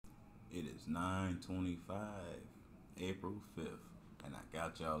It's 9/25, April 5th, and I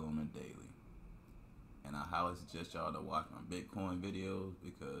got y'all on the daily. And I highly suggest y'all to watch my Bitcoin videos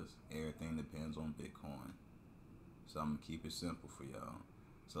because everything depends on Bitcoin. So I'm gonna keep it simple for y'all.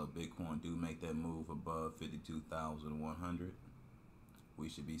 So Bitcoin do make that move above 52,100. We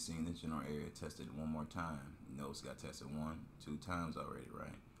should be seeing this general area tested one more time. You know, it's got tested 2 times already,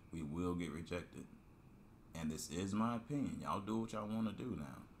 right? We will get rejected. And this is my opinion. Y'all do what y'all want to do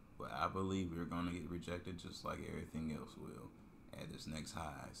now. But I believe we're going to get rejected just like everything else will at this next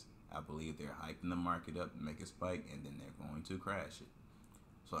highs. I believe they're hyping the market up to make it spike, and then they're going to crash it.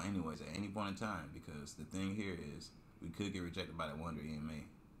 So anyways, at any point in time, because the thing here is we could get rejected by that 100 EMA.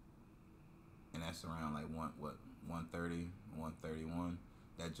 And that's around like 130, 131,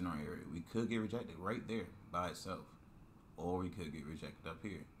 that general area. We could get rejected right there by itself. Or we could get rejected up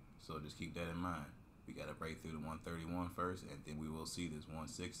here. So just keep that in mind. We got to break through the 131 first, and then we will see this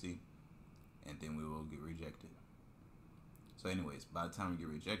 160, and then we will get rejected. So anyways, by the time we get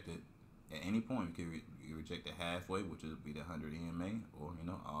rejected, at any point we could get rejected halfway, which would be the 100 EMA, or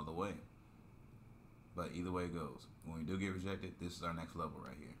all the way. But either way it goes, when we do get rejected, this is our next level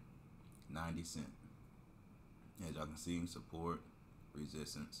right here, 90 cent. As y'all can see, support,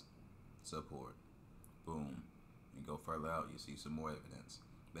 resistance, support, boom. And go further out, you see some more evidence.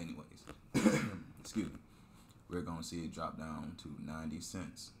 But anyways, excuse me, we're going to see it drop down to 90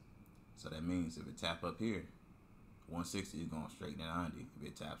 cents. So that means if it tap up here, 160 is going straight to 90. If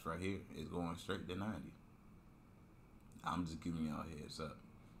it taps right here, it's going straight to 90. I'm just giving y'all a heads up.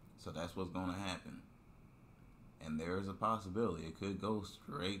 So that's what's going to happen. And there is a possibility it could go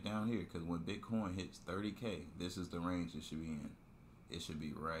straight down here, because when Bitcoin hits 30K, this is the range it should be in. It should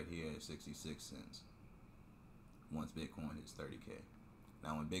be right here at 66 cents once Bitcoin hits 30K.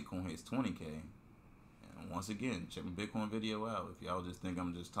 Now when Bitcoin hits 20K, and once again, check my Bitcoin video out. If y'all just think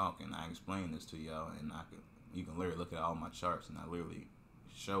I'm just talking, I explain this to y'all, and you can literally look at all my charts, and I literally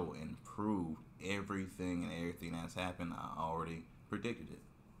show and prove everything that's happened. I already predicted it.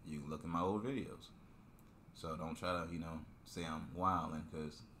 You can look at my old videos. So don't try to, say I'm wilding,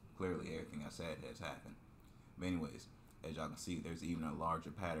 because clearly everything I said has happened. But anyways, as y'all can see, there's even a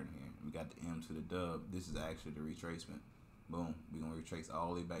larger pattern here. We got the M to the dub. This is actually the retracement. Boom. We're going to retrace all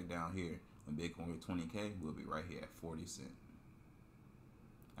the way back down here. When Bitcoin hit 20K, we'll be right here at 40 cents.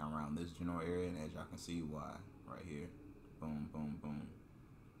 Around this general area, and as y'all can see why, right here. Boom, boom, boom.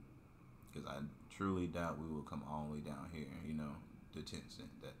 Because I truly doubt we will come all the way down here, to 10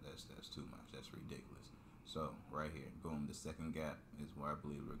 cents. That's too much. That's ridiculous. So, right here, boom, the second gap is where I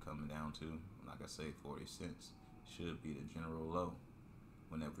believe we're coming down to. Like I say, 40 cents should be the general low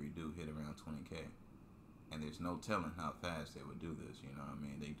whenever we do hit around 20K. And there's no telling how fast they would do this,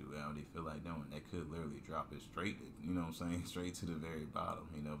 They do how they feel like doing. They could literally drop it straight, straight to the very bottom,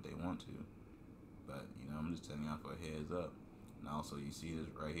 if they want to. But, I'm just telling y'all for a heads up. And also, you see this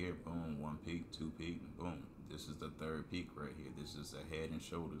right here, boom, 1 peak, 2 peak, boom. This is the 3rd peak right here. This is a head and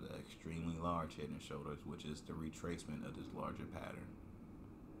shoulders, an extremely large head and shoulders, which is the retracement of this larger pattern.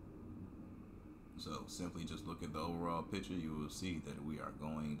 So, simply just look at the overall picture, you will see that we are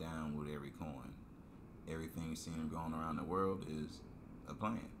going down with every coin. Everything you see going around the world is a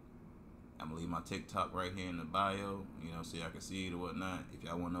plan. I'm going to leave my TikTok right here in the bio, so y'all can see it or whatnot. If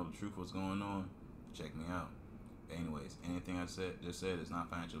y'all want to know the truth what's going on, check me out. But anyways, anything I just said is not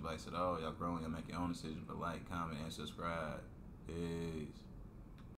financial advice at all. Y'all grow, y'all make your own decisions, but like, comment, and subscribe. Peace.